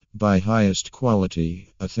Buy highest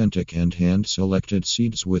quality, authentic and hand-selected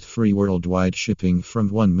seeds with free worldwide shipping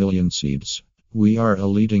from 1 million seeds. We are a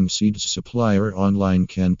leading seeds supplier online,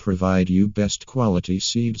 can provide you best quality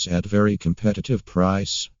seeds at very competitive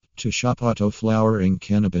price. To shop auto flowering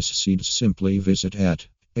cannabis seeds, simply visit at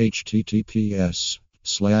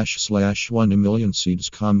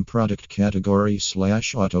https://1millionseeds.com, product category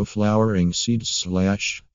 /auto flowering seeds/